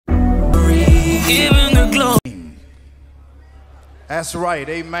That's right,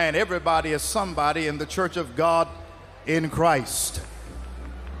 amen. Everybody is somebody in the church of God in Christ.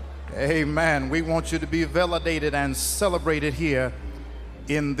 Amen. We want you to be validated and celebrated here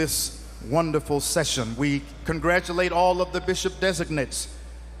in this wonderful session. We congratulate all of the bishop designates,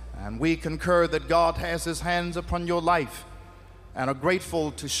 and we concur that God has his hands upon your life and are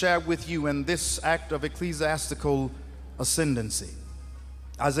grateful to share with you in this act of ecclesiastical ascendancy.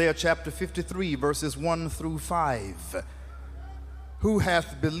 Isaiah chapter 53, verses 1 through 5. Who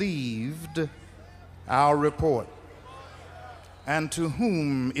hath believed our report? And to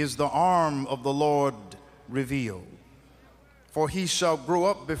whom is the arm of the Lord revealed? For he shall grow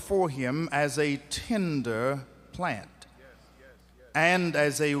up before him as a tender plant, and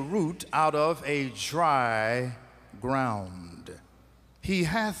as a root out of a dry ground. He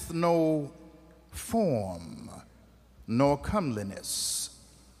hath no form nor comeliness,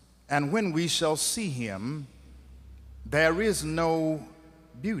 and when we shall see him, there is no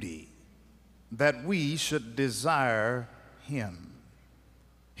beauty that we should desire him.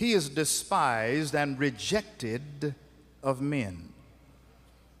 He is despised and rejected of men,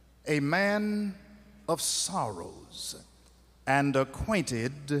 a man of sorrows and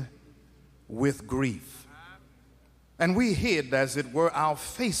acquainted with grief. And we hid, as it were, our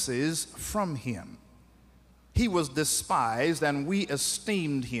faces from him. He was despised, and we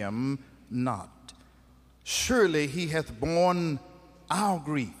esteemed him not. Surely he hath borne our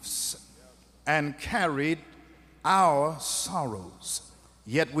griefs and carried our sorrows.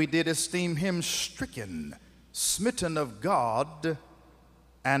 Yet we did esteem him stricken, smitten of God,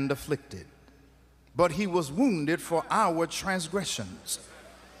 and afflicted. But he was wounded for our transgressions.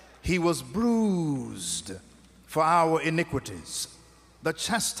 He was bruised for our iniquities. The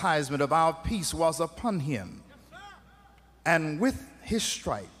chastisement of our peace was upon him, and with his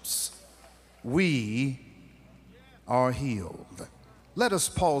stripes we are healed. Let us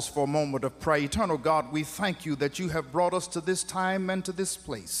pause for a moment of prayer. Eternal God, we thank you that you have brought us to this time and to this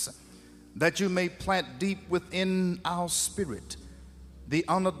place, that you may plant deep within our spirit the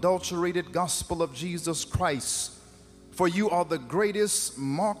unadulterated gospel of Jesus Christ. For you are the greatest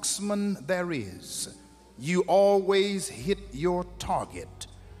marksman there is. You always hit your target.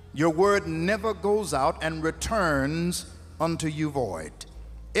 Your word never goes out and returns unto you void.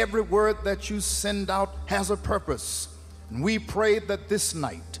 Every word that you send out has a purpose. And we pray that this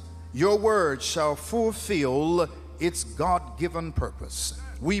night your word shall fulfill its God-given purpose.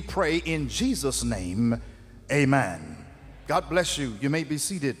 We pray in Jesus' name, amen. God bless you. You may be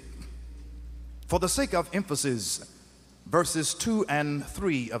seated. For the sake of emphasis, verses 2 and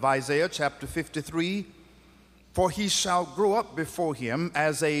 3 of Isaiah chapter 53, for he shall grow up before him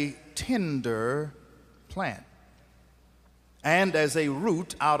as a tender plant, and as a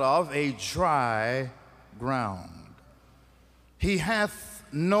root out of a dry ground. He hath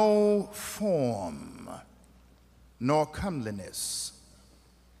no form nor comeliness,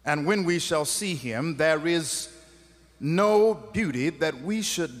 and when we shall see him, there is no beauty that we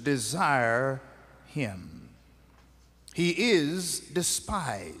should desire him. He is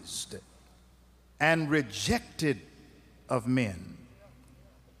despised and rejected of men,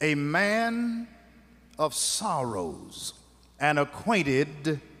 a man of sorrows and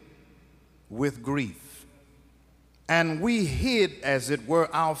acquainted with grief. And we hid, as it were,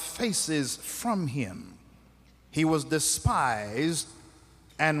 our faces from him. He was despised,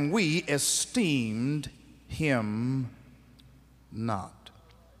 and we esteemed him not.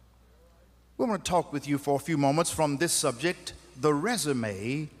 We want to talk with you for a few moments from this subject, the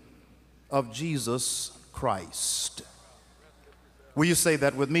resume of Jesus Christ. Will you say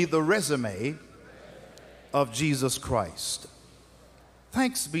that with me? The resume of Jesus Christ.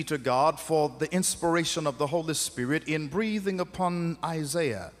 Thanks be to God for the inspiration of the Holy Spirit in breathing upon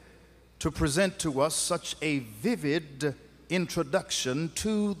Isaiah to present to us such a vivid introduction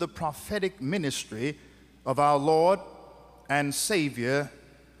to the prophetic ministry of our Lord and Savior,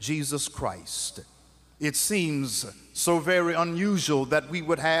 Jesus Christ. It seems so very unusual that we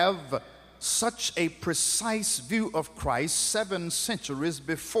would have such a precise view of Christ 7 centuries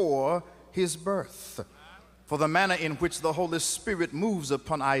before his birth. For the manner in which the Holy Spirit moves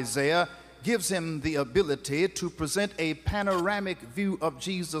upon Isaiah gives him the ability to present a panoramic view of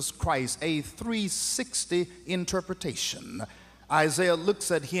Jesus Christ, a 360 interpretation. Isaiah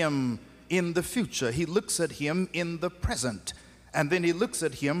looks at him in the future, he looks at him in the present, and then he looks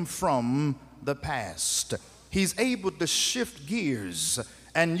at him from the past. He's able to shift gears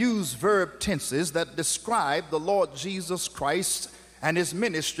and use verb tenses that describe the Lord Jesus Christ and his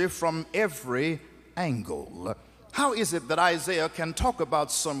ministry from every angle. How is it that Isaiah can talk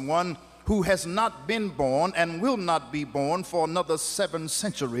about someone who has not been born and will not be born for another 7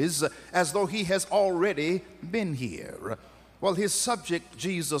 centuries, as though he has already been here. Well, his subject,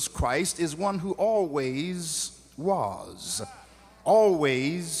 Jesus Christ, is one who always was,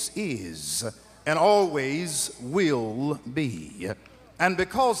 always is, and always will be. And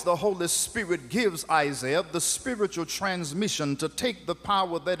because the Holy Spirit gives Isaiah the spiritual transmission to take the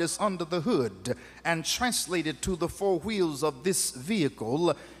power that is under the hood and translate it to the 4 wheels of this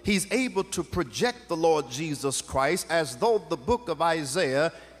vehicle, he's able to project the Lord Jesus Christ as though the book of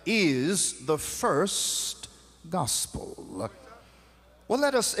Isaiah is the first gospel. Well,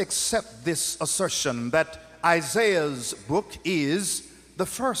 let us accept this assertion that Isaiah's book is the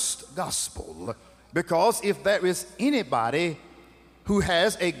first gospel, because if there is anybody who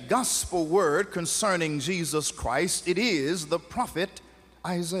has a gospel word concerning Jesus Christ, it is the prophet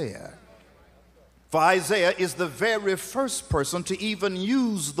Isaiah. For Isaiah is the very first person to even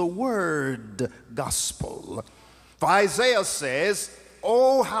use the word gospel. For Isaiah says,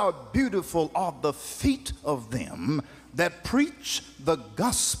 "Oh, how beautiful are the feet of them that preach the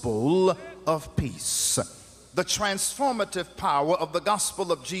gospel of peace." The transformative power of the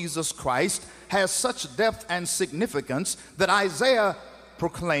gospel of Jesus Christ has such depth and significance that Isaiah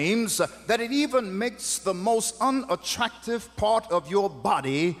proclaims that it even makes the most unattractive part of your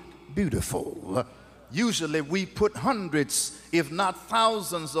body beautiful. Usually we put hundreds, if not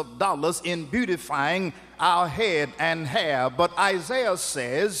thousands of dollars in beautifying our head and hair, but Isaiah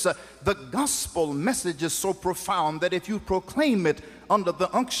says the gospel message is so profound that if you proclaim it under the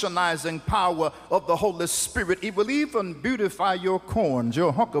unctionizing power of the Holy Spirit, it will even beautify your corns,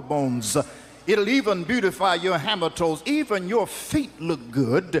 your hucker bones. It'll even beautify your hammer toes. Even your feet look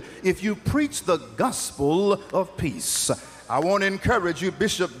good if you preach the gospel of peace. I want to encourage you,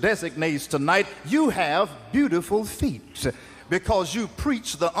 Bishop designates tonight, you have beautiful feet because you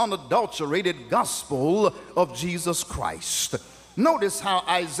preach the unadulterated gospel of Jesus Christ. Notice how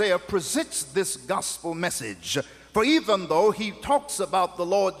Isaiah presents this gospel message. For even though he talks about the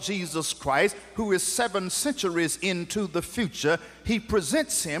Lord Jesus Christ, who is 7 centuries into the future, he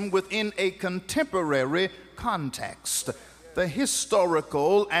presents him within a contemporary context. The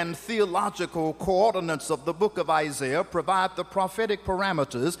historical and theological coordinates of the book of Isaiah provide the prophetic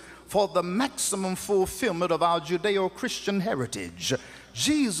parameters for the maximum fulfillment of our Judeo-Christian heritage.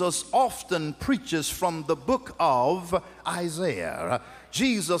 Jesus often preaches from the book of Isaiah.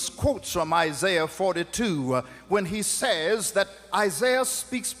 Jesus quotes from Isaiah 42 when he says that Isaiah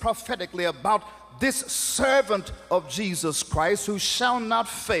speaks prophetically about this servant of Jesus Christ who shall not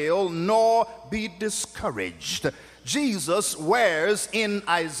fail nor be discouraged. Jesus wears in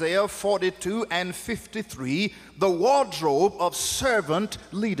Isaiah 42 and 53 the wardrobe of servant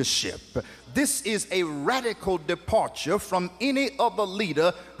leadership. This is a radical departure from any other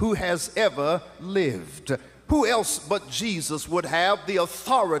leader who has ever lived. Who else but Jesus would have the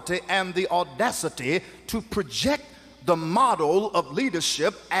authority and the audacity to project the model of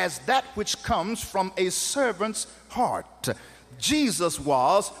leadership as that which comes from a servant's heart? Jesus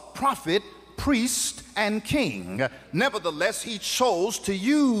was prophet, priest, and king. Nevertheless, he chose to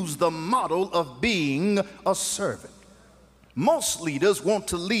use the model of being a servant. Most leaders want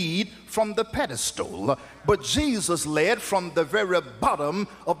to lead from the pedestal, but Jesus led from the very bottom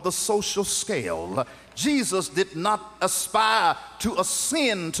of the social scale. Jesus did not aspire to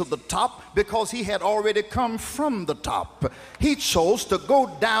ascend to the top because he had already come from the top. He chose to go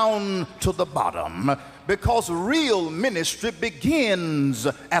down to the bottom because real ministry begins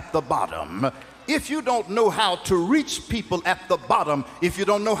at the bottom. If you don't know how to reach people at the bottom, if you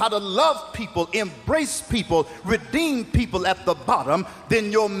don't know how to love people, embrace people, redeem people at the bottom,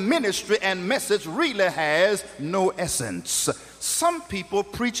 then your ministry and message really has no essence. Some people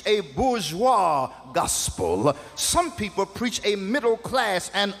preach a bourgeois gospel. Some people preach a middle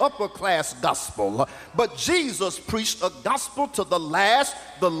class and upper class gospel. But Jesus preached a gospel to the last,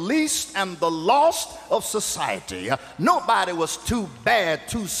 the least, and the lost of society. Nobody was too bad,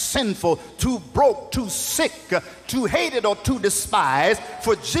 too sinful, too broke, too sick, too hated, or too despised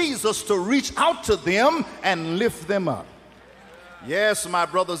for Jesus to reach out to them and lift them up. Yes, my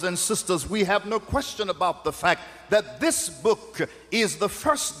brothers and sisters, we have no question about the fact that this book is the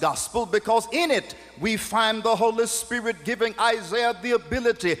first gospel because in it we find the Holy Spirit giving Isaiah the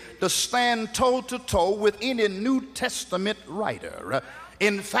ability to stand toe to toe with any New Testament writer.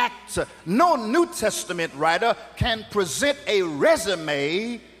 In fact, no New Testament writer can present a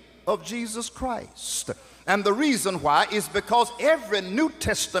resume of Jesus Christ. And the reason why is because every New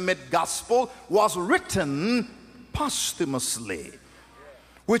Testament gospel was written posthumously,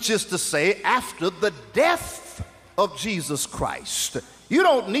 which is to say after the death of Jesus Christ. You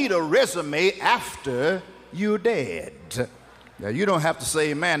don't need a resume after you're dead. Now, you don't have to say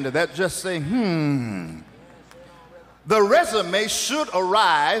amen to that. Just say, The resume should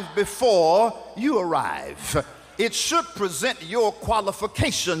arrive before you arrive. It should present your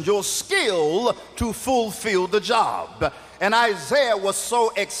qualifications, your skill to fulfill the job. And Isaiah was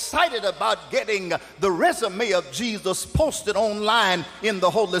so excited about getting the resume of Jesus posted online in the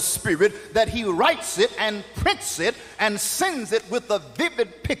Holy Spirit that he writes it and prints it and sends it with a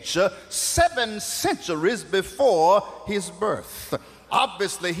vivid picture 7 centuries before his birth.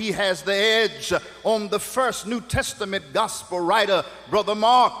 Obviously, he has the edge on the first New Testament gospel writer, Brother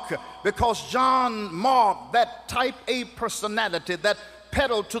Mark, because John Mark, that type A personality, that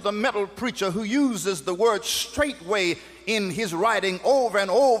pedal to the metal preacher who uses the word straightway in his writing over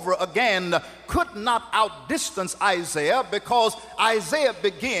and over again, could not outdistance Isaiah, because Isaiah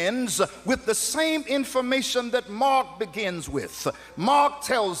begins with the same information that Mark begins with. Mark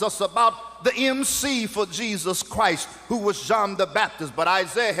tells us about the MC for Jesus Christ, who was John the Baptist. But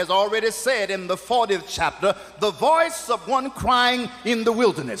Isaiah has already said in the 40th chapter, the voice of one crying in the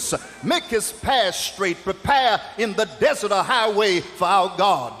wilderness, make his path straight, prepare in the desert a highway for our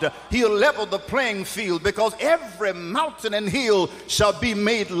God. He'll level the playing field, because every mountain and hill shall be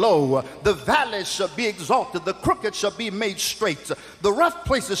made low. The valleys shall be exalted, the crooked shall be made straight, the rough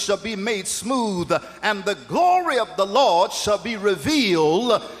places shall be made smooth, and the glory of the Lord shall be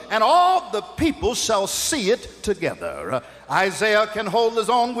revealed, and all the people shall see it together. Isaiah can hold his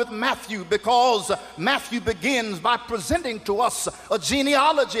own with Matthew, because Matthew begins by presenting to us a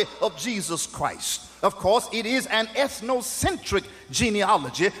genealogy of Jesus Christ. Of course, it is an ethnocentric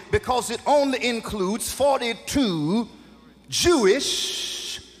genealogy, because it only includes 42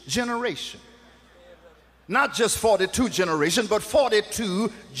 Jewish generations. Not just 42 generations, but 42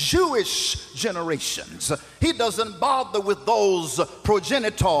 Jewish generations. He doesn't bother with those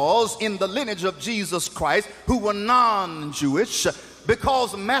progenitors in the lineage of Jesus Christ who were non-Jewish,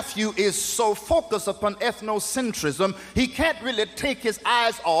 because Matthew is so focused upon ethnocentrism. He can't really take his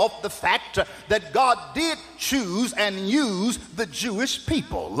eyes off the fact that God did choose and use the Jewish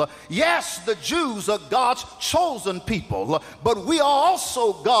people. Yes, the Jews are God's chosen people, but we are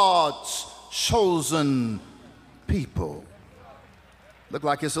also God's chosen people. Look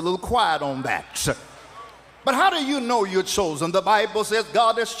like it's a little quiet on that. But how do you know you're chosen? The Bible says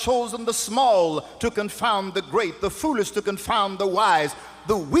God has chosen the small to confound the great, the foolish to confound the wise,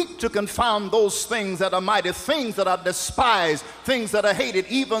 the weak to confound those things that are mighty, things that are despised, things that are hated,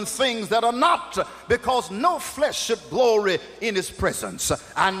 even things that are not, because no flesh should glory in his presence.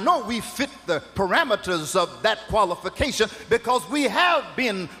 I know we fit the parameters of that qualification, because we have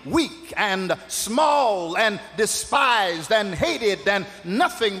been weak and small and despised and hated and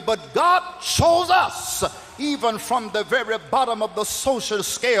nothing, but God chose us. Even from the very bottom of the social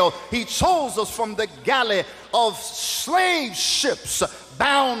scale, he chose us from the galley of slave ships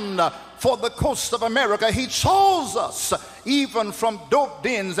bound for the coast of America. He chose us even from dope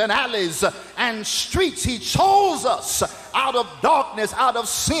dens and alleys and streets. He chose us out of darkness, out of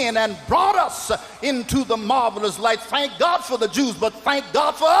sin, and brought us into the marvelous light. Thank God for the Jews, but thank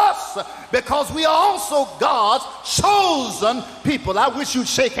God for us, because we are also God's chosen people. I wish you'd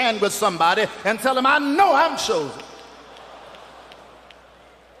shake hands with somebody and tell them, I know I'm chosen.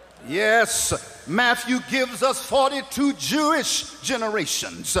 Yes, Matthew gives us 42 Jewish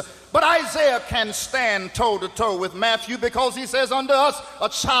generations. But Isaiah can stand toe to toe with Matthew, because he says, unto us a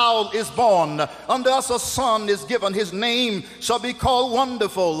child is born, unto us a son is given. His name shall be called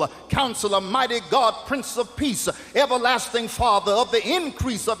Wonderful, Counselor, Mighty God, Prince of Peace, Everlasting Father. Of the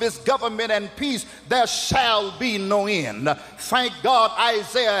increase of his government and peace there shall be no end. Thank God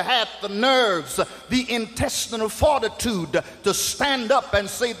Isaiah had the nerves, the intestinal fortitude to stand up and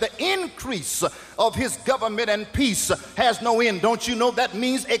say the increase of his government and peace has no end. Don't you know that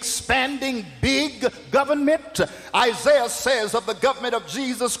means expanding big government? Isaiah says of the government of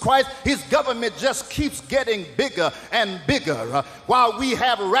Jesus Christ, his government just keeps getting bigger and bigger. While we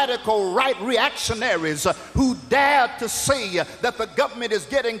have radical right reactionaries who dare to say that the government is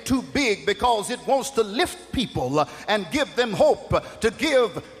getting too big because it wants to lift people and give them hope, to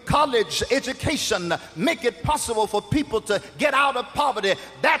give college education, make it possible for people to get out of poverty.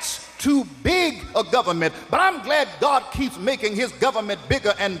 That's too big a government. But I'm glad God keeps making his government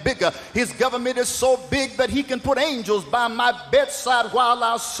bigger and bigger. His government is so big that he can put angels by my bedside while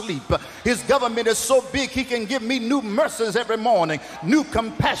I sleep. His government is so big he can give me new mercies every morning, new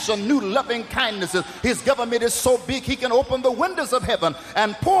compassion, new loving kindnesses. His government is so big he can open the windows of heaven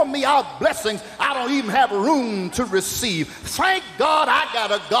and pour me out blessings I don't even have room to receive. Thank God I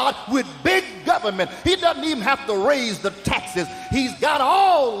got a God with big government. He doesn't even have to raise the taxes. He's got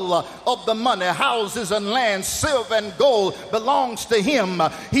all of the money, houses and land, silver and gold belongs to him.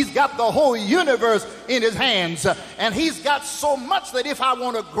 He's got the whole universe in his hands. And he's got so much that if I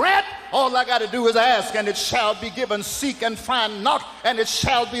want to grant, all I got to do is ask, and it shall be given. Seek and find, knock, and it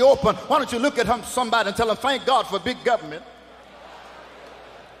shall be open. Why don't you look at somebody and tell them, thank God for big government.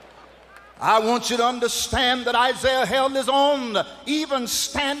 I want you to understand that Isaiah held his own, even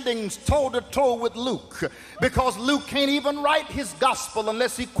standing toe-to-toe with Luke, because Luke can't even write his gospel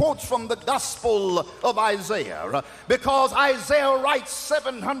unless he quotes from the gospel of Isaiah, because Isaiah writes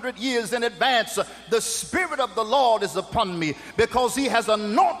 700 years in advance, the Spirit of the Lord is upon me, because he has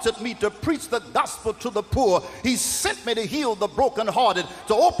anointed me to preach the gospel to the poor. He sent me to heal the brokenhearted,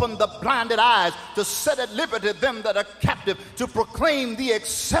 to open the blinded eyes, to set at liberty them that are captive, to proclaim the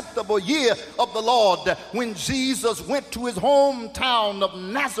acceptable year of the Lord. When Jesus went to his hometown of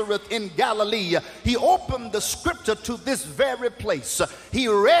Nazareth in Galilee, he opened the scripture to this very place. He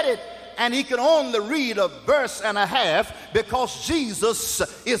read it, and he can only read a verse and a half, because Jesus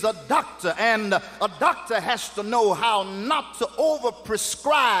is a doctor, and a doctor has to know how not to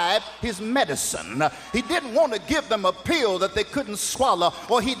overprescribe his medicine. He didn't want to give them a pill that they couldn't swallow,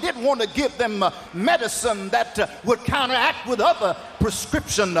 or he didn't want to give them medicine that would counteract with other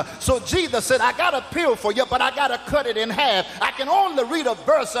prescription. So Jesus said, I got a pill for you, but I got to cut it in half. I can only read a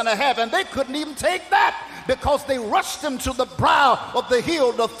verse and a half, and they couldn't even take that, because they rushed him to the brow of the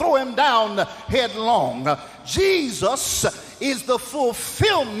hill to throw him down headlong. Jesus is the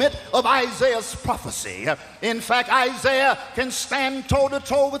fulfillment of Isaiah's prophecy. In fact, Isaiah can stand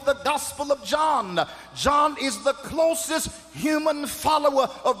toe-to-toe with the Gospel of John. John is the closest human follower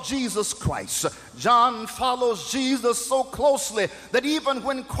of Jesus Christ. John follows Jesus so closely that even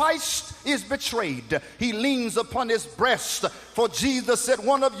when Christ is betrayed, he leans upon his breast. For Jesus said,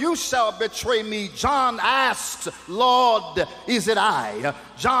 one of you shall betray me. John asks, Lord, is it I?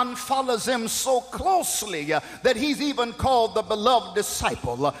 John follows him so closely that he's even called the beloved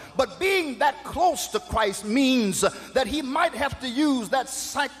disciple. But being that close to Christ means that he might have to use that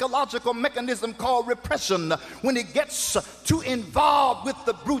psychological mechanism called repression when he gets too involved with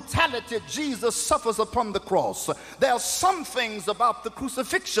the brutality Jesus suffers upon the cross. There are some things about the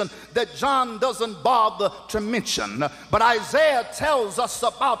crucifixion that John doesn't bother to mention, but Isaiah tells us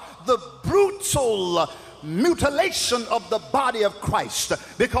about the brutal mutilation of the body of Christ,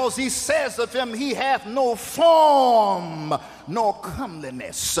 because he says of him, he hath no form nor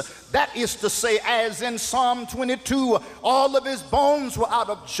comeliness. That is to say, as in Psalm 22, all of his bones were out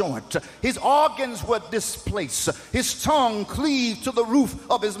of joint, his organs were displaced, his tongue cleaved to the roof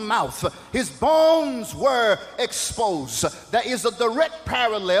of his mouth, his bones were exposed. There is a direct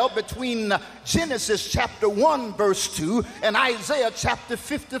parallel between Genesis chapter 1 verse 2 and Isaiah chapter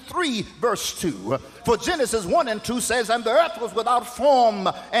 53 verse 2. For Genesis 1 and 2 says, and the earth was without form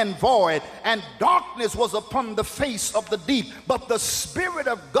and void, and darkness was upon the face of the deep, but the Spirit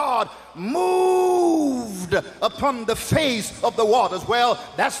of God moved upon the face of the waters. Well,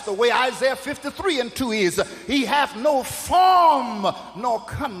 that's the way Isaiah 53 and 2 is. He hath no form nor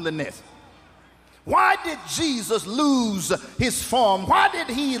comeliness. Why did Jesus lose his form? Why did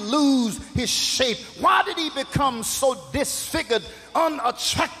he lose his shape? Why did he become so disfigured,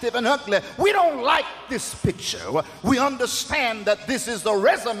 unattractive, and ugly? We don't like this picture. We understand that this is the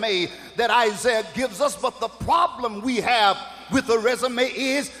resume that Isaiah gives us, but the problem we have with the resume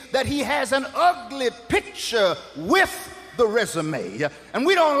is that he has an ugly picture with the resume, and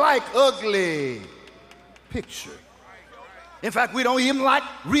we don't like ugly picture. In fact, we don't even like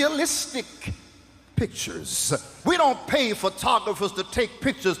realistic pictures. We don't pay photographers to take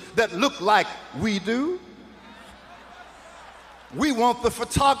pictures that look like we do. We want the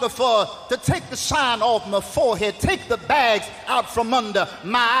photographer to take the shine off my forehead, take the bags out from under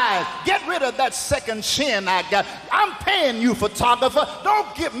my eyes, get rid of that second chin I got. I'm paying you, photographer.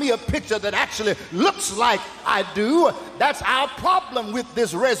 Don't give me a picture that actually looks like I do. That's our problem with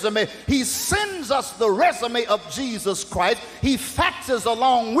this resume. He sends us the resume of Jesus Christ. He faxes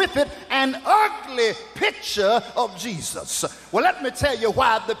along with it an ugly picture of Jesus. Well, let me tell you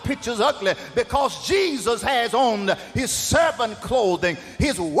why the picture's ugly. Because Jesus has on his servant clothing,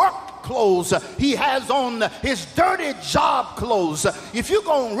 his work clothes, he has on his dirty job clothes. If you're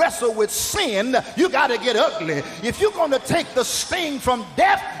going to wrestle with sin, you got to get ugly. If you're going to take the sting from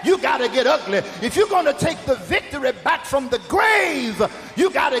death, you got to get ugly. If you're going to take the victory back from the grave,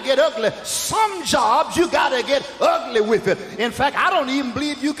 you got to get ugly. Some jobs you got to get ugly with it. In fact, I don't even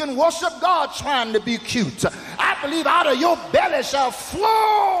believe you can worship God trying to be cute. I believe out of your belly shall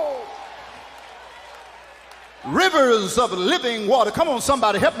flow Rivers of living water. Come on,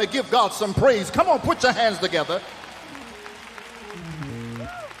 somebody, help me give God some praise. Come on, put your hands together.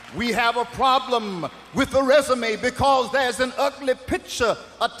 We have a problem with the resume because there's an ugly picture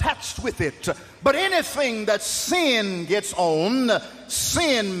attached with it. But anything that sin gets on,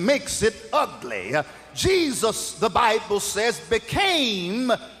 sin makes it ugly. Jesus, the Bible says,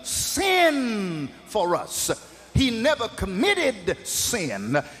 became sin for us. He never committed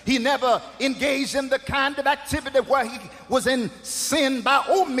sin. He never engaged in the kind of activity where he was in sin by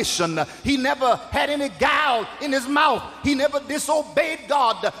omission. He never had any guile in his mouth. He never disobeyed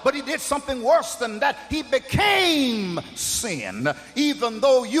God, but he did something worse than that. He became sin. Even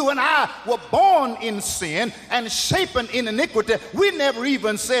though you and I were born in sin and shapen in iniquity, we never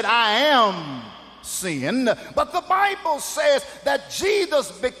even said, I am sin. But the Bible says that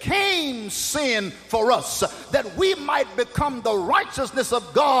Jesus became sin for us, that we might become the righteousness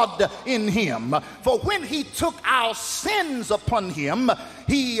of God in him. For when he took our sins upon him,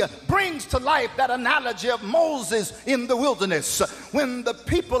 he brings to life that analogy of Moses in the wilderness when the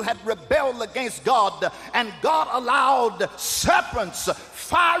people had rebelled against God and God allowed serpents,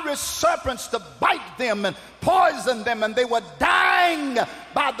 fiery serpents, to bite them and poison them, and they were dying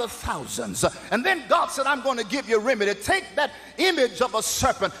by the thousands. And then God said, I'm going to give you a remedy. Take that image of a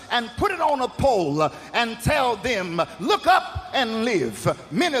serpent and put it on a pole and tell them, look up and live.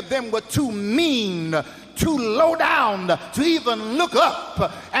 Many of them were too mean, too low down to even look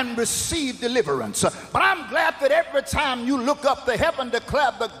up and receive deliverance. But I'm glad that every time you look up, the heaven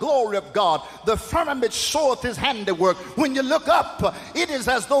declare the glory of God. The firmament showeth his handiwork. When you look up, it is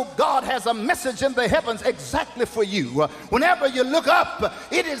as though God has a message in the heavens exactly for you. Whenever you look up,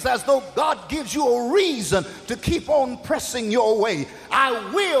 it is as though God gives you a reason to keep on pressing your way. I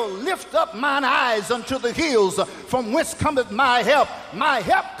will lift up mine eyes unto the hills, from whence cometh my help. My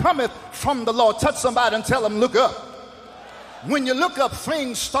help cometh from the Lord. Touch somebody and tell them, look up. When you look up,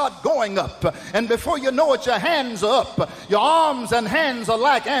 things start going up, and before you know it, your hands are up. Your arms and hands are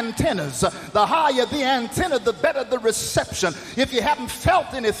like antennas. The higher the antenna, the better the reception. If you haven't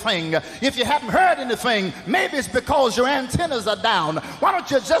felt anything, if you haven't heard anything, maybe it's because your antennas are down. Why don't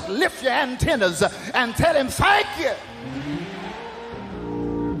you just lift your antennas and tell him thank you?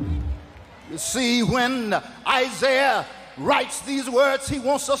 You see, when Isaiah writes these words, he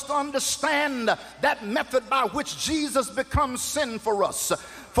wants us to understand that method by which Jesus becomes sin for us.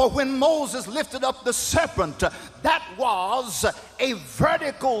 For when Moses lifted up the serpent, that was a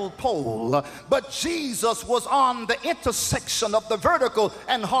vertical pole, but Jesus was on the intersection of the vertical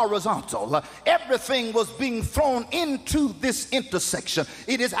and horizontal. Everything was being thrown into this intersection.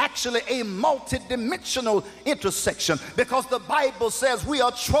 It is actually a multidimensional intersection, because the Bible says we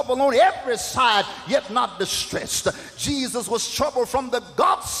are troubled on every side, yet not distressed. Jesus was troubled from the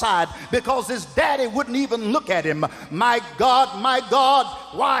God side because his daddy wouldn't even look at him. My God,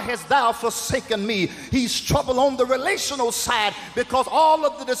 why hast thou forsaken me? He's troubled on the relational side because all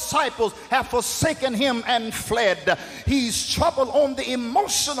of the disciples have forsaken him and fled. He's troubled on the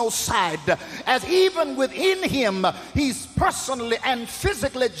emotional side, as even within him, he's personally and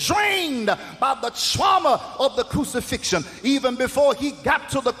physically drained by the trauma of the crucifixion. Even before he got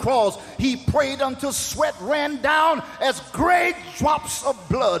to the cross, he prayed until sweat ran down as great drops of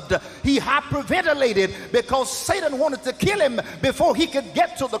blood. He hyperventilated because Satan wanted to kill him before he could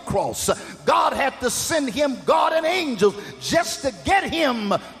get to the cross. God had to send him guardian angels just to get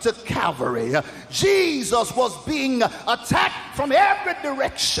him to Calvary. Jesus was being attacked from every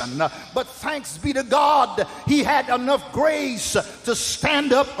direction, but thanks be to God, he had enough grace to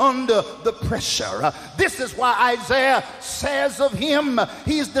stand up under the pressure. This is why Isaiah says of him,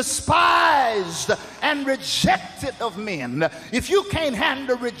 he's despised and rejected of men. If you can't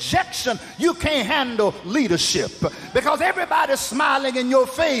handle rejection, you can't handle leadership, because everybody smiling in your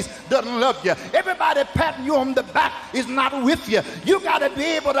face doesn't love you. Everybody patting you on the back is not with you. You got to be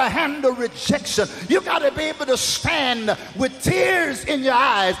able to handle rejection. You got to be able to stand with tears in your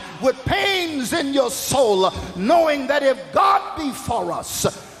eyes, with pains in your soul, knowing that if God be for us,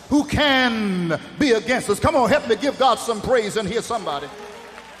 who can be against us? Come on, help me give God some praise and hear somebody.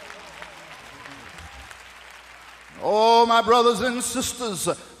 Oh, my brothers and sisters,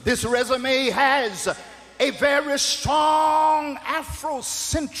 this resume has a very strong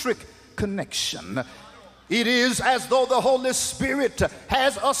Afrocentric connection. It is as though the Holy Spirit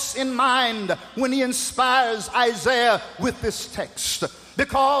has us in mind when he inspires Isaiah with this text.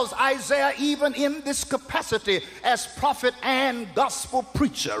 Because Isaiah, even in this capacity as prophet and gospel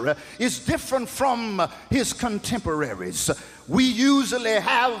preacher, is different from his contemporaries. We usually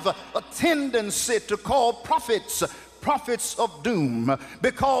have a tendency to call prophets prophets of doom,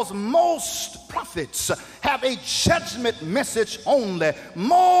 because most prophets have a judgment message only.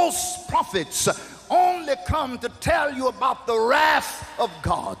 Most prophets only come to tell you about the wrath of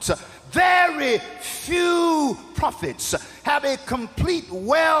God. Very few prophets have a complete,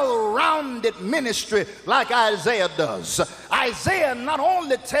 well-rounded ministry like Isaiah does. Isaiah not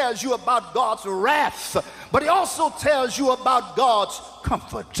only tells you about God's wrath, but he also tells you about God's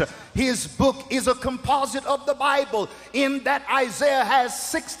comfort. His book is a composite of the Bible, in that Isaiah has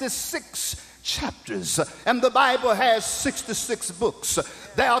 66 chapters and the Bible has 66 books.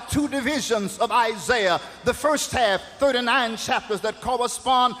 There are two divisions of Isaiah. The first half, 39 chapters that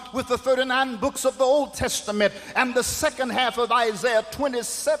correspond with the 39 books of the Old Testament, and the second half of Isaiah,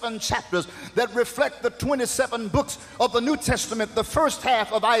 27 chapters that reflect the 27 books of the New Testament. The first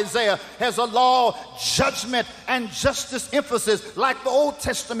half of Isaiah has a law, judgment, and justice emphasis like the Old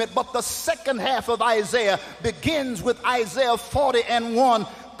Testament, but the second half of Isaiah begins with Isaiah 40:1.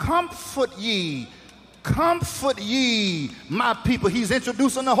 Comfort ye, my people. He's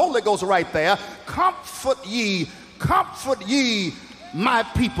introducing the Holy Ghost right there. Comfort ye, my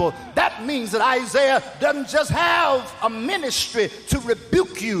people. That means that Isaiah doesn't just have a ministry to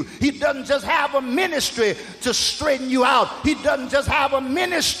rebuke you. He doesn't just have a ministry to straighten you out. He doesn't just have a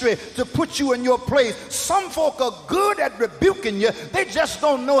ministry to put you in your place. Some folk are good at rebuking you. They just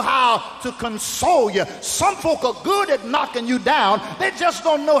don't know how to console you. Some folk are good at knocking you down. They just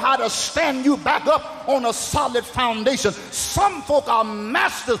don't know how to stand you back up on a solid foundation. Some folk are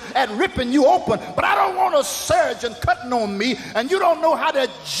masters at ripping you open, but I don't want a surgeon cutting on me, and you don't know how to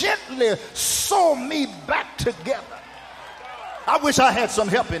gently sew me back together. I wish I had some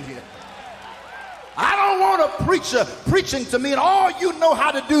help in here. I don't want a preacher preaching to me and all you know how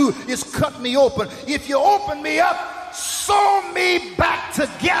to do is cut me open. If you open me up, sew me back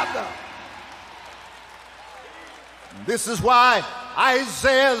together. This is why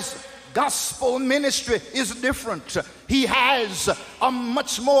Isaiah's gospel ministry is different. He has a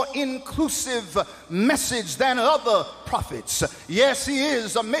much more inclusive message than other prophets. Yes, he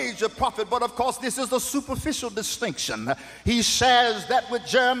is a major prophet, but of course this is a superficial distinction. He shares that with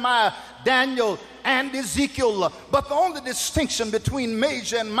Jeremiah, Daniel, and Ezekiel. But the only distinction between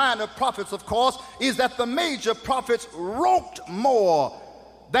major and minor prophets, of course, is that the major prophets wrote more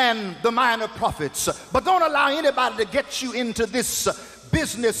than the minor prophets. But don't allow anybody to get you into this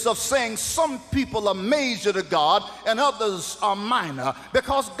business of saying some people are major to God and others are minor,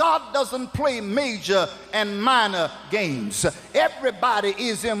 because God doesn't play major and minor games. Everybody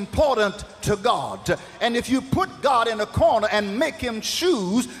is important to God, and if you put God in a corner and make him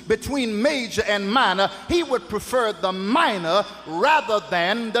choose between major and minor, he would prefer the minor rather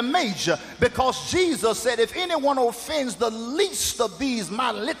than the major, because Jesus said, if anyone offends the least of these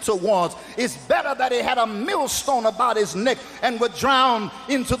my little ones, it's better that he had a millstone about his neck and would drown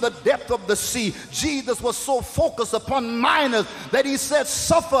into the depth of the sea. Jesus was so focused upon minors that he said,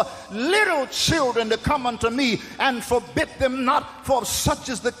 suffer little children to come unto me and forbid them not, for such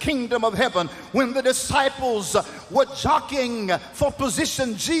is the kingdom of heaven. When the disciples were jockeying for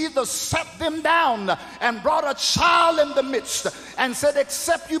position, Jesus sat them down and brought a child in the midst and said,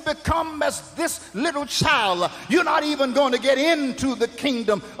 except you become as this little child, you're not even going to get into the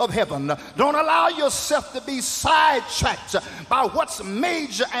kingdom of heaven. Don't allow yourself to be sidetracked by what's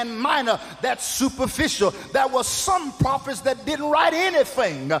major and minor. That's superficial. There were some prophets that didn't write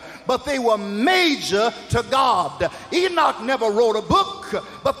anything, but they were major to God. Enoch never wrote a book,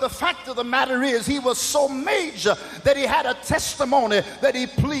 but the fact of the matter is he was so major that he had a testimony that he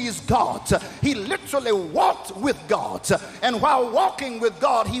pleased God. He literally walked with God, and while walking with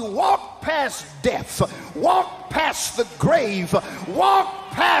God, he walked past death, walked past the grave,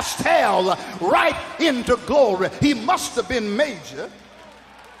 walked past hell, right into glory. He must have been major.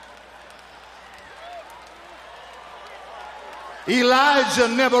 Elijah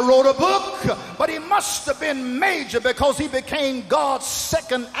never wrote a book, but he must have been major because he became God's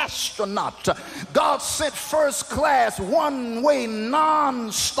second astronaut. God sent first class, one-way,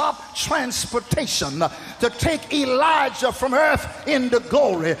 non-stop transportation to take Elijah from earth into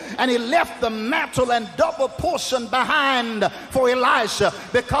glory. And he left the mantle and double portion behind for Elijah,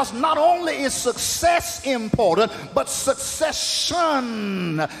 because not only is success important, but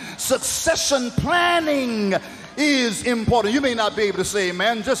succession planning is important. You may not be able to say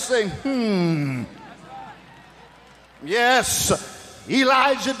amen. Just say, Yes.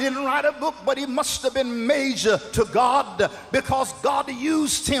 Elijah didn't write a book, but he must have been major to God, because God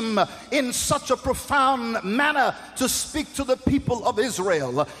used him in such a profound manner to speak to the people of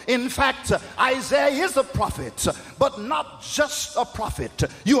Israel. In fact, Isaiah is a prophet, but not just a prophet.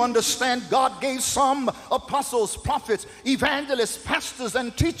 You understand, God gave some apostles, prophets, evangelists, pastors,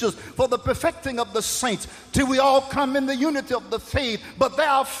 and teachers for the perfecting of the saints, till we all come in the unity of the faith. But there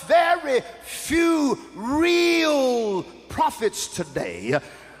are very few real prophets today.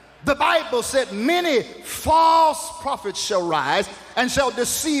 The Bible said many false prophets shall rise and shall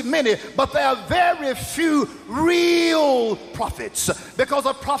deceive many, but there are very few real prophets, because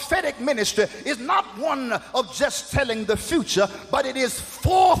a prophetic ministry is not one of just telling the future, but it is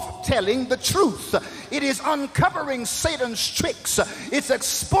forth-telling the truth. It is uncovering Satan's tricks. It's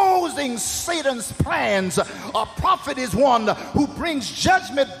exposing Satan's plans. A prophet is one who brings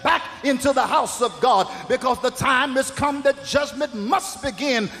judgment back into the house of God, because the time has come that judgment must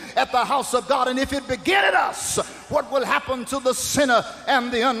begin at the house of God. And if it begin at us, what will happen to the sinner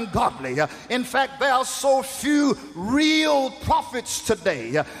and the ungodly? In fact, there are so few real prophets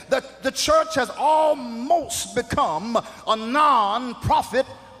today that the church has almost become a non-profit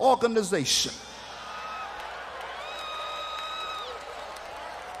organization.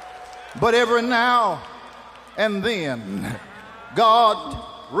 But every now and then, God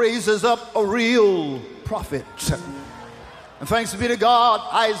raises up a real prophet. And thanks be to God,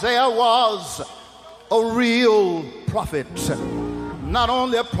 Isaiah was a real prophet. Not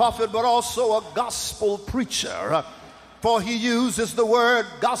only a prophet, but also a gospel preacher. For he uses the word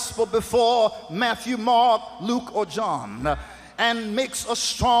gospel before Matthew, Mark, Luke, or John, and makes a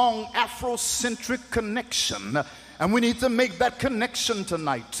strong Afrocentric connection. And we need to make that connection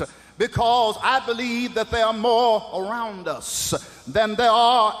tonight, because I believe that there are more around us than there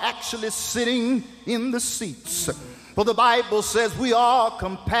are actually sitting in the seats. For the Bible says we are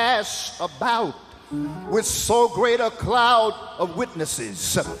compassed about with so great a cloud of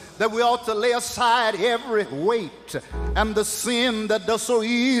witnesses that we ought to lay aside every weight and the sin that does so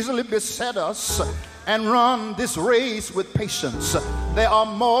easily beset us, and run this race with patience. There are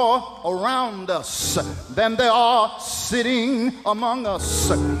more around us than there are sitting among us.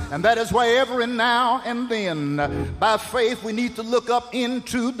 And that is why every now and then, by faith, we need to look up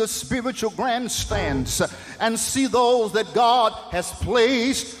into the spiritual grandstands and see those that God has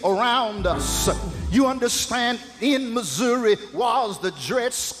placed around us. You understand, in Missouri was the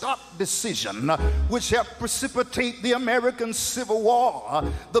Dred Scott decision, which helped precipitate the American Civil War,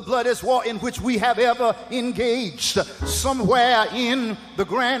 the bloodiest war in which we have ever engaged. Somewhere in the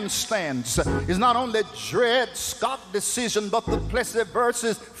grandstands is not only Dred Scott decision, but the Plessy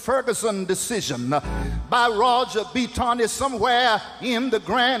versus Ferguson decision by Roger B. Tawney. Somewhere in the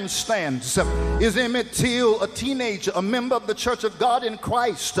grandstands is Emmett Till, a teenager, a member of the Church of God in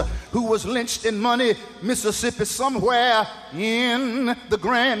Christ, who was lynched in Money, Mississippi. Somewhere in the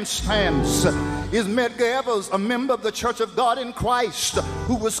grandstands is Medgar Evers, a member of the Church of God in Christ,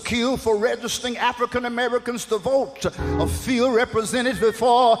 who was killed for registering African Americans to vote, a field representative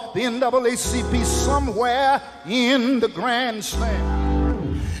for the NAACP. Somewhere in the grandstand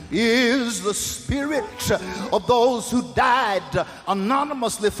is the spirit of those who died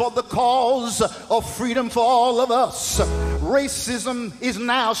anonymously for the cause of freedom for all of us. Racism is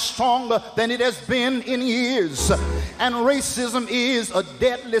now stronger than it has been in years, and racism is a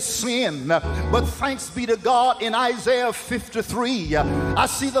deadly sin. But thanks be to God, in Isaiah 53, I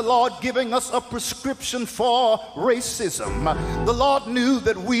see the Lord giving us a prescription for racism. The Lord knew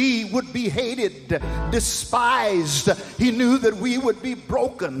that we would be hated, despised. He knew that we would be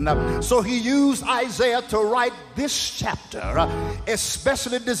broken. So he used Isaiah to write this chapter,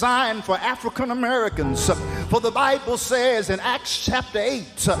 especially designed for African Americans. For the Bible says in Acts chapter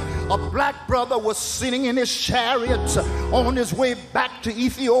 8, a black brother was sitting in his chariot on his way back to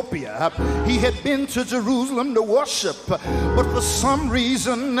Ethiopia. He had been to Jerusalem to worship, but for some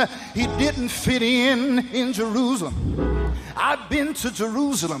reason he didn't fit in Jerusalem. I've been to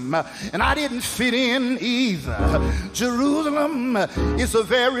Jerusalem and I didn't fit in either. Jerusalem is a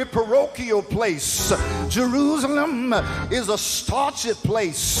very parochial place. Jerusalem is a starchy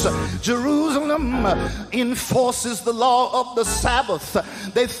place. Jerusalem enforces the law of the Sabbath.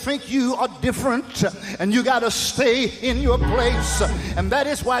 They think you are different and you got to stay in your place. And that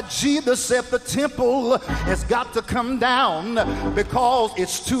is why Jesus said the temple has got to come down, because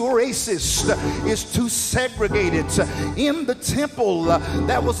it's too racist, it's too segregated. In the temple,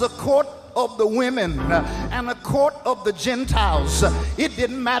 there was a court of the women and the court of the Gentiles. It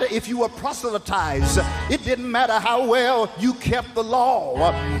didn't matter if you were proselytized. It didn't matter how well you kept the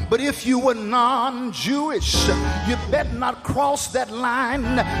law. But if you were non-Jewish, you better not cross that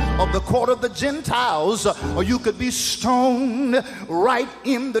line of the court of the Gentiles, or you could be stoned right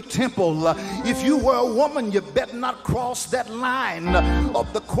in the temple. If you were a woman, you better not cross that line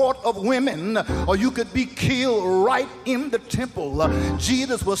of the court of women, or you could be killed right in the temple.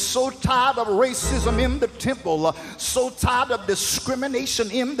 Jesus was so tired of racism in the temple, so tired of discrimination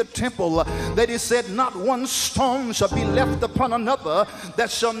in the temple, that he said, not one stone shall be left upon another that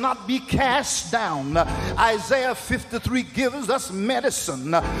shall not be cast down. Isaiah 53 gives us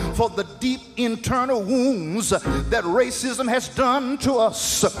medicine for the deep internal wounds that racism has done to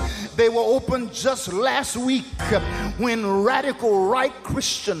us. They were opened just last week when radical right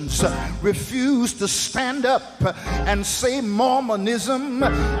Christians refused to stand up and say Mormonism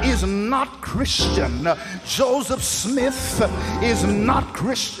is not Christian. Joseph Smith is not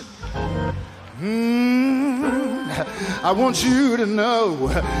Christian. I want you to know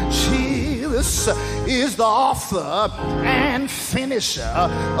Jesus is the author and finisher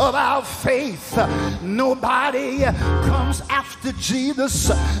of our faith. Nobody comes after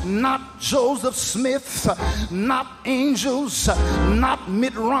Jesus, not Joseph Smith, not angels, not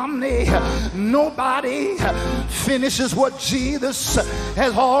Mitt Romney. Nobody finishes what Jesus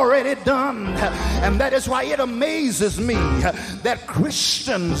has already done. And that is why it amazes me that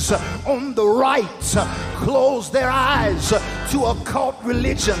Christians on the right close their eyes to occult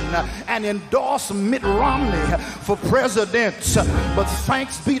religion and endorse Mitt Romney for president. But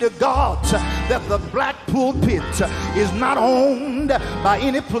thanks be to God that the black pulpit is not owned by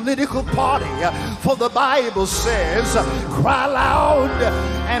any political party. For the Bible says, cry loud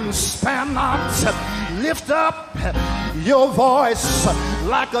and spare not, lift up your voice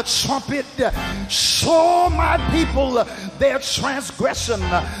like a trumpet, show my people their transgression,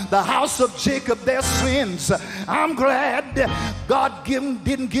 the house of Jacob their sins. I'm glad God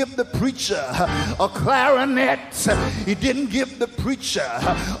didn't give the preacher a clarinet. He didn't give the preacher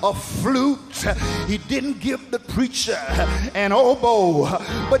a flute. He didn't give the preacher an oboe.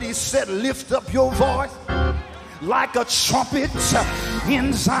 But he said, lift up your voice like a trumpet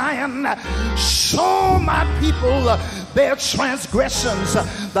in Zion. Show my people their transgressions,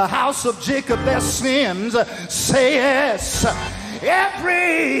 the house of Jacob their sins. Say yes.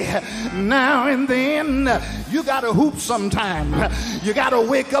 Every now and then you gotta hoop sometime. You gotta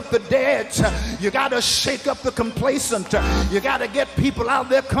wake up the dead. You gotta shake up the complacent. You gotta get people out of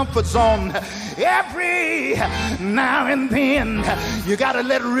their comfort zone. Every now and then you gotta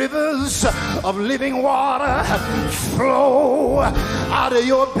let rivers of living water flow out of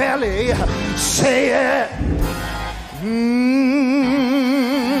your belly. Say it.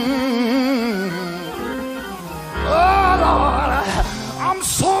 Oh Lord, I'm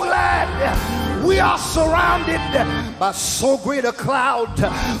so glad we are surrounded by so great a cloud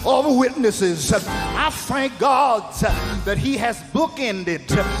of witnesses. I thank God that he has bookended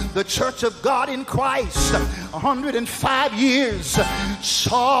the Church of God in Christ 105 years.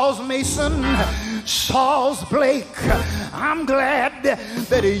 Charles Mason, Charles Blake. I'm glad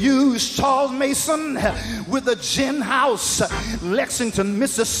that he used Charles Mason with a gin house, Lexington,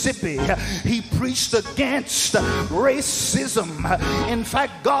 Mississippi. He preached against racism. In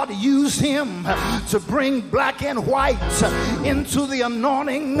fact, God used him to bring black and white into the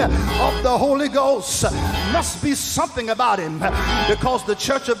anointing of the Holy Ghost. Must be something about him, because the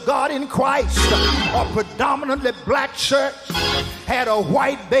Church of God in Christ, a predominantly black church, had a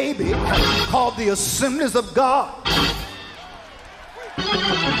white baby called the Assemblies of God.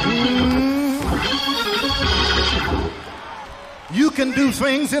 You can do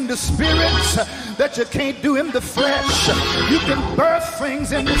things in the spirit that you can't do in the flesh. You can birth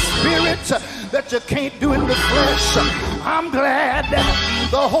things in the spirit that you can't do in the flesh. I'm glad that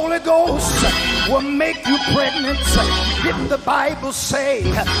the Holy Ghost will make you pregnant. Didn't the Bible say,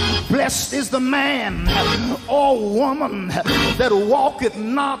 blessed is the man or woman that walketh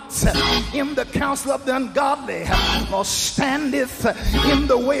not in the counsel of the ungodly, nor standeth in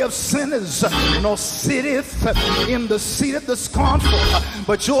the way of sinners, nor sitteth in the seat of the scornful,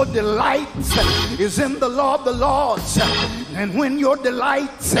 but your delight is in the law of the Lord. And when your delight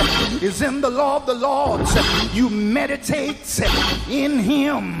is in the law of the Lord, you meditate in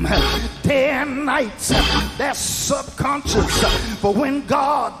him day and night. That's subconscious. But when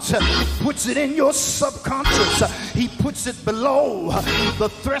God puts it in your subconscious, he He puts it below the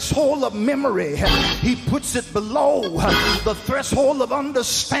threshold of memory. He puts it below the threshold of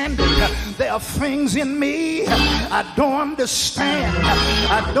understanding. There are things in me I don't understand.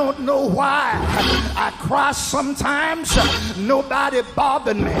 I don't know why I cry sometimes. Nobody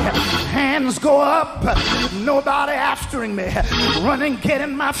bothered me. Hands go up, nobody after me. Running,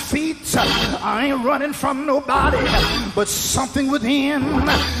 getting my feet. I ain't running from nobody, but something within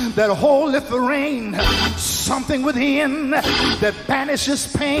that holdeth the rain, something within that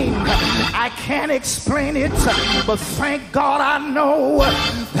banishes pain. I can't explain it, but thank God I know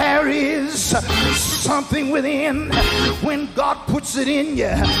there is something within. When God puts it in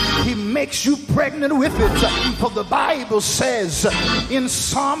you, He makes you pregnant with it. For the Bible says in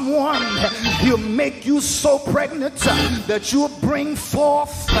Psalm 1, He'll make you so pregnant that you'll bring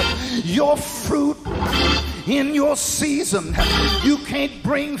forth your fruit in your season. You can't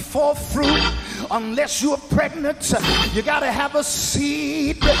bring forth fruit unless you're pregnant. You got to have a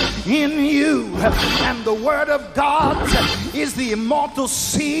seed in you, and the Word of God is the immortal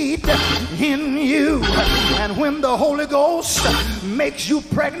seed in you. And when the Holy Ghost makes you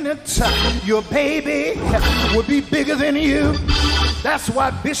pregnant, your baby will be bigger than you. That's why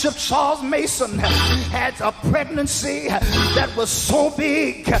Bishop Charles Mason had a pregnancy that was so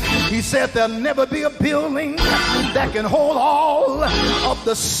big. He said there'll never be a building that can hold all of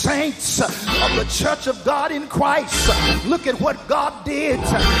the saints of the Church of God in Christ. Look at what God did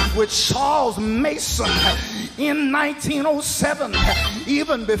with Charles Mason in 1907.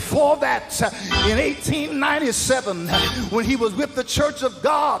 Even before that, in 1897, when he was with the Church of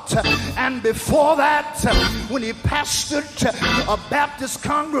God, and before that, when he pastored a Baptist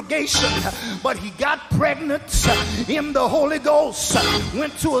congregation. But he got pregnant in the Holy Ghost,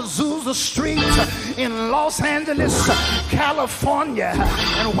 went to Azusa Street in Los Angeles, California,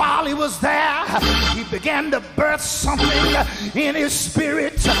 and while he was there, he began to birth something in his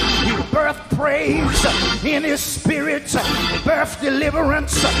spirit. He birthed praise in his spirit, birthed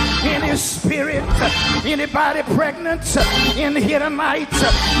deliverance in his spirit. Anybody pregnant in here tonight?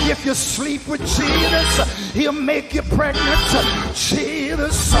 If you sleep with Jesus, He'll make you pregnant.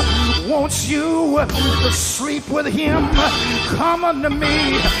 Jesus wants you to sleep with Him. Come unto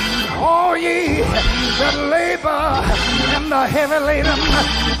me, all ye that labor and the heavy laden,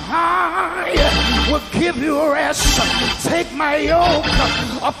 I will give you rest. Take my yoke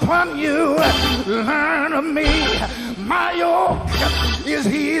upon you, learn of me. My yoke is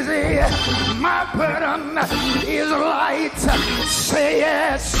easy, my burden is light. Say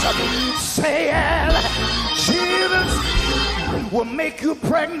yes, say yes. Jesus will make you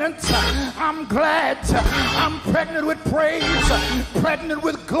pregnant. I'm glad I'm pregnant with praise, pregnant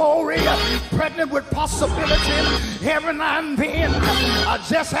with glory, pregnant with possibility. Every now and then I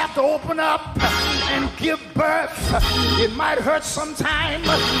just have to open up and give birth. It might hurt sometime,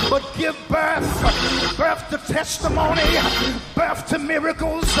 but give birth. Birth to testimony, birth to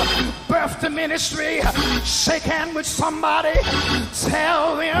miracles, birth to ministry. Shake hand with somebody,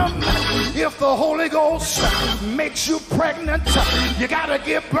 tell them if the Holy Ghost makes you pregnant, you gotta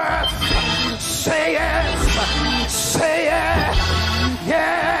give birth. Say yes, say yes,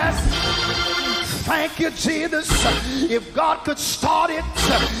 yes. Thank you, Jesus. If God could start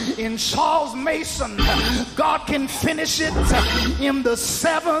it in Charles Mason, God can finish it in the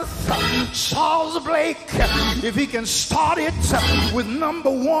 7th Charles Blake. If He can start it with number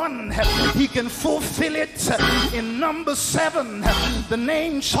 1, He can fulfill it in number 7. The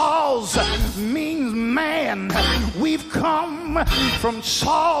name Charles means man. We've come from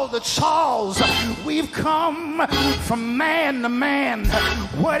Charles to Charles. We've come from man to man.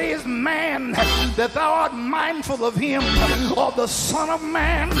 What is man? That thou art mindful of him, or the Son of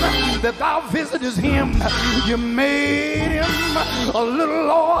Man, that thou visitest him. You made him a little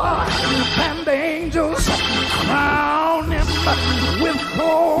lower than the angels, crown him with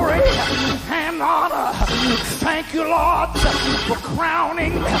glory and honor. Thank you, Lord, for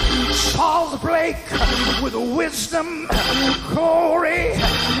crowning Charles Blake with wisdom, glory,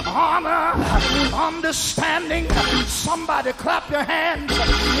 honor, understanding. Somebody clap your hands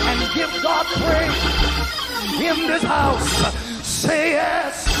and give God praise in this house. Say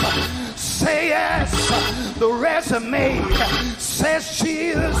yes, say yes. The resume says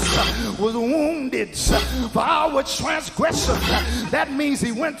Jesus was wounded for our transgression. That means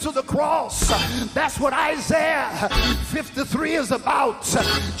He went to the cross. That's what Isaiah 53 is about.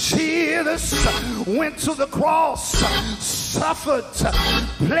 Jesus went to the cross, suffered,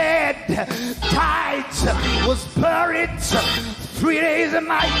 bled, died, was buried 3 days and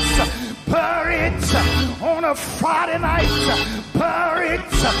nights, buried on a Friday night, buried,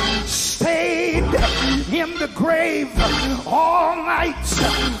 stayed in the grave all night,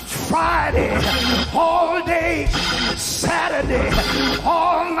 Friday all day, Saturday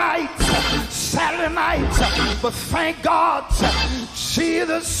all night, Saturday night. But thank God,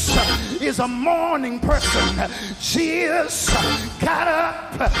 Jesus is a morning person. Jesus got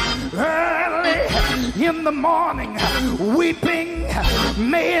up early in the morning. Weeping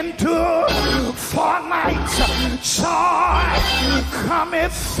may endure for night. Joy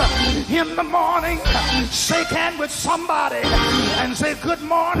cometh in the morning. Shake hand with somebody and say, good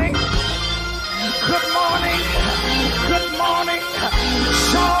morning. Good morning. Good morning.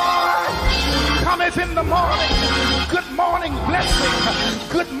 Joy cometh in the morning. Good morning blessing.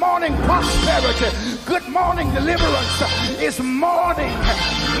 Good morning prosperity. Good morning deliverance. It's morning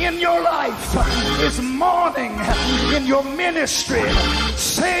in your life. It's morning in your ministry.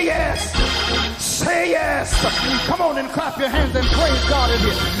 Say yes. Say yes. Come on and clap your hands and praise God in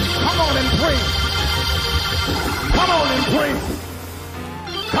here. Come on and praise. Come on and praise.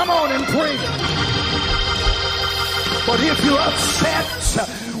 Come on and praise. But if you're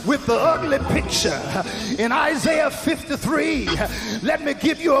upset with the ugly picture in Isaiah 53, let me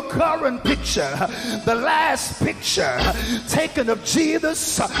give you a current picture. The last picture taken of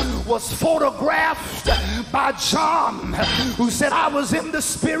Jesus was photographed by John, who said, I was in the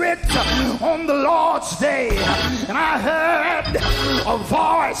Spirit on the Lord's day, and I heard a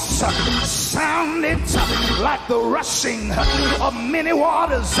voice sounded like the rushing of many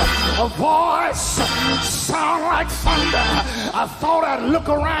waters, a voice sound like thunder. I thought I'd look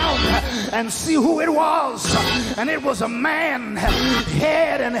around and see who it was, and it was a man,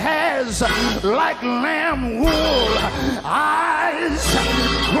 head and has like lamb wool, eyes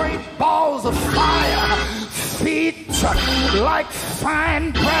great balls of fire, feet like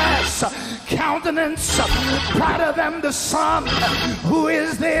fine brass, countenance brighter than the sun. Who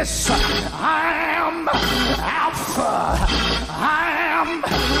is this? I am Alpha, I am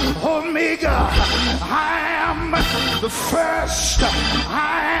Omega, I am the first,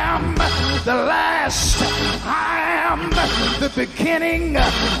 I am the last, I am the beginning,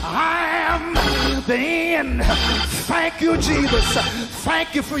 I am the end. Thank you, Jesus.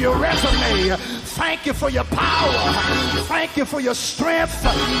 Thank you for your resume. Thank you for your power. Thank you for your strength.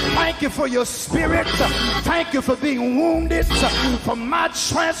 Thank you for your spirit. Thank you for being wounded for my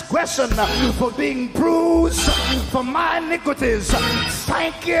transgression, for being bruised for my iniquities.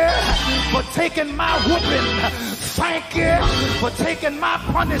 Thank you for taking my whooping. Thank you for taking my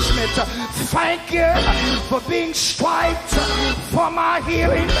punishment. Thank you for being striped for my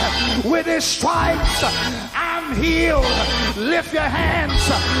healing. With his stripes, I'm healed. Lift your hands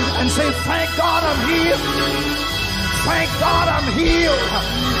and say, thank God I'm healed. Thank God I'm healed.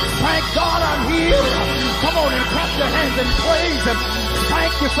 Thank God I'm healed. Come on and clap your hands and praise him.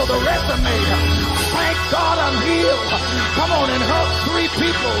 Thank you for the resume. Thank God I'm healed. Come on and hug 3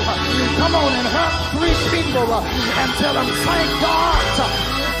 people. Come on and hug 3 people and tell them, thank God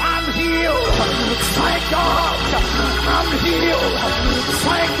I'm healed. Thank God I'm healed.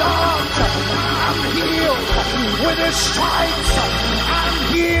 Thank God I'm healed. With his stripes I'm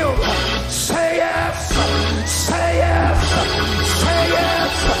healed. Say yes. Say yes. Say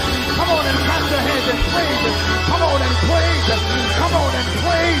yes. Come on and clap your hands and praise him. Come on and praise him. Come on and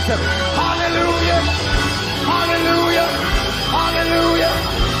praise him. Hallelujah. Hallelujah. Hallelujah.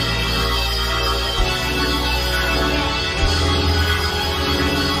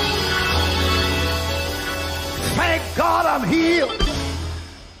 Thank God I'm healed.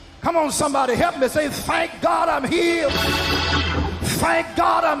 Come on, somebody help me say, thank God I'm healed. Thank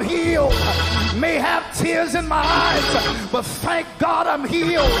God I'm healed. May have tears in my eyes, but thank God I'm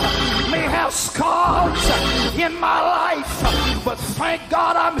healed. May have scars in my life, but thank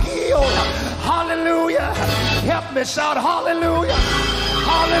God I'm healed. Hallelujah. Help me shout hallelujah.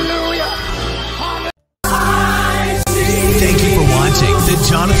 Hallelujah. Hallelujah. Thank you for watching the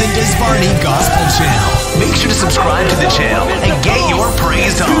Jonathan Desbarney Gospel Channel. Make sure to subscribe to the channel